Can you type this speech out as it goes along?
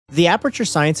The Aperture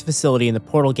Science facility in the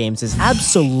Portal games is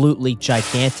absolutely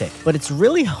gigantic, but it's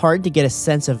really hard to get a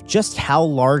sense of just how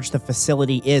large the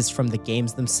facility is from the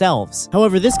games themselves.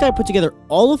 However, this guy put together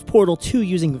all of Portal 2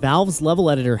 using Valve's level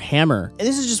editor Hammer, and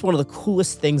this is just one of the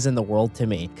coolest things in the world to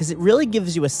me, because it really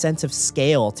gives you a sense of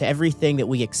scale to everything that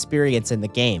we experience in the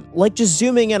game. Like just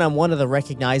zooming in on one of the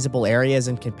recognizable areas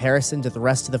in comparison to the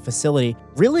rest of the facility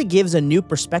really gives a new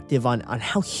perspective on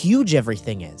how huge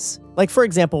everything is. Like, for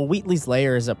example, Wheatley's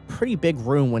lair is a pretty big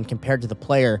room when compared to the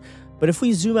player, but if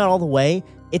we zoom out all the way,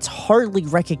 it's hardly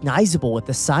recognizable with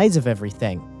the size of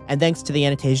everything. And thanks to the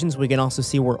annotations, we can also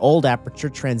see where old Aperture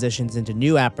transitions into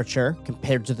new Aperture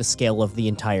compared to the scale of the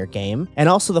entire game, and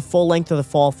also the full length of the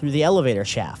fall through the elevator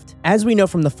shaft. As we know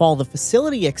from the fall, the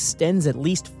facility extends at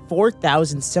least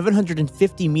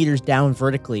 4,750 meters down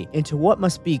vertically into what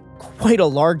must be quite a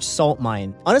large salt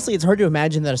mine. Honestly, it's hard to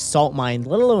imagine that a salt mine,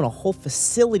 let alone a whole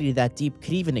facility that deep,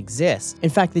 could even exist. In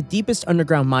fact, the deepest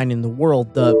underground mine in the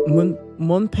world, the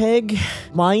Mumpeg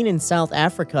mine in South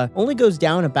Africa, only goes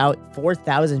down about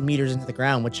 4,000 meters into the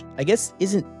ground, which I guess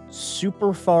isn't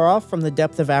super far off from the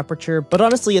depth of Aperture, but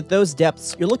honestly at those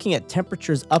depths you're looking at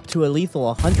temperatures up to a lethal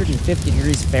 150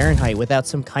 degrees Fahrenheit without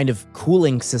some kind of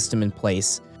cooling system in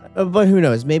place. But who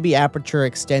knows, maybe Aperture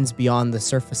extends beyond the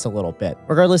surface a little bit.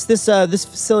 Regardless, this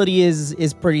facility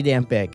is pretty damn big.